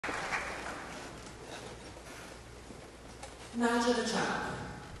Imagine a child.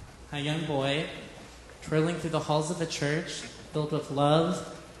 A young boy, twirling through the halls of a church filled with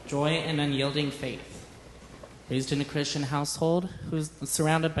love, joy, and unyielding faith. Raised in a Christian household, who's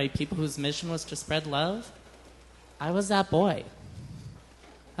surrounded by people whose mission was to spread love, I was that boy.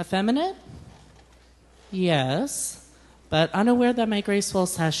 Effeminate? Yes, but unaware that my graceful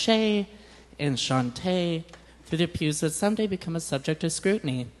sachet and chante through the pews would someday become a subject of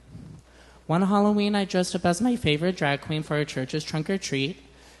scrutiny. One Halloween, I dressed up as my favorite drag queen for our church's trunk or treat.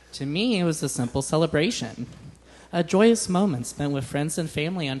 To me, it was a simple celebration, a joyous moment spent with friends and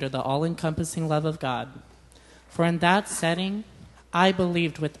family under the all-encompassing love of God. For in that setting, I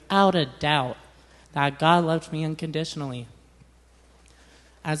believed without a doubt that God loved me unconditionally.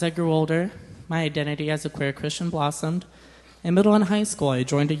 As I grew older, my identity as a queer Christian blossomed. In middle and high school, I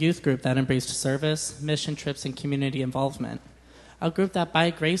joined a youth group that embraced service, mission trips, and community involvement. A group that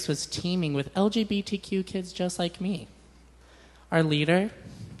by grace was teeming with LGBTQ kids just like me. Our leader,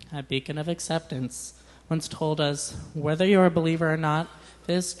 a beacon of acceptance, once told us, whether you're a believer or not,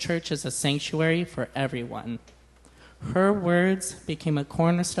 this church is a sanctuary for everyone. Her words became a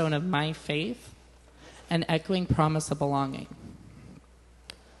cornerstone of my faith, an echoing promise of belonging.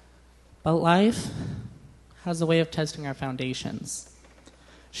 But life has a way of testing our foundations.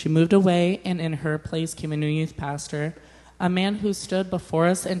 She moved away, and in her place came a new youth pastor, a man who stood before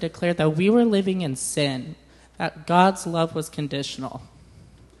us and declared that we were living in sin, that God's love was conditional.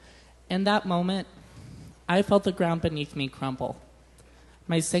 In that moment, I felt the ground beneath me crumble.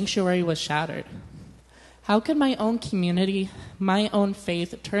 My sanctuary was shattered. How could my own community, my own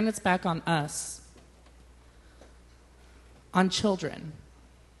faith, turn its back on us? On children.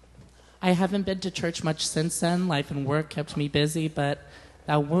 I haven't been to church much since then. Life and work kept me busy, but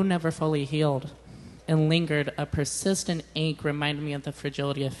that wound never fully healed and lingered. A persistent ache reminded me of the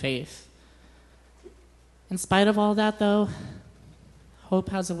fragility of faith. In spite of all that, though, hope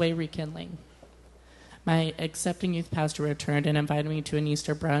has a way rekindling. My accepting youth pastor returned and invited me to an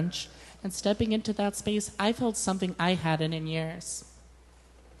Easter brunch, and stepping into that space, I felt something I hadn't in years.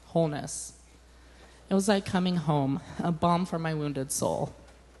 Wholeness. It was like coming home, a balm for my wounded soul.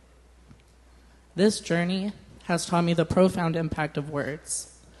 This journey has taught me the profound impact of words.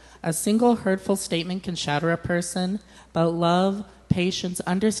 A single hurtful statement can shatter a person, but love, patience,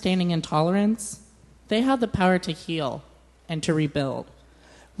 understanding, and tolerance, they have the power to heal and to rebuild.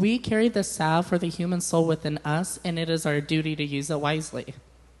 We carry the salve for the human soul within us, and it is our duty to use it wisely.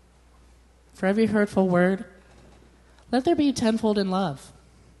 For every hurtful word, let there be tenfold in love.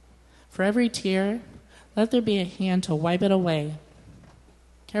 For every tear, let there be a hand to wipe it away.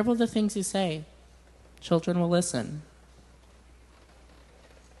 Careful the things you say. Children will listen.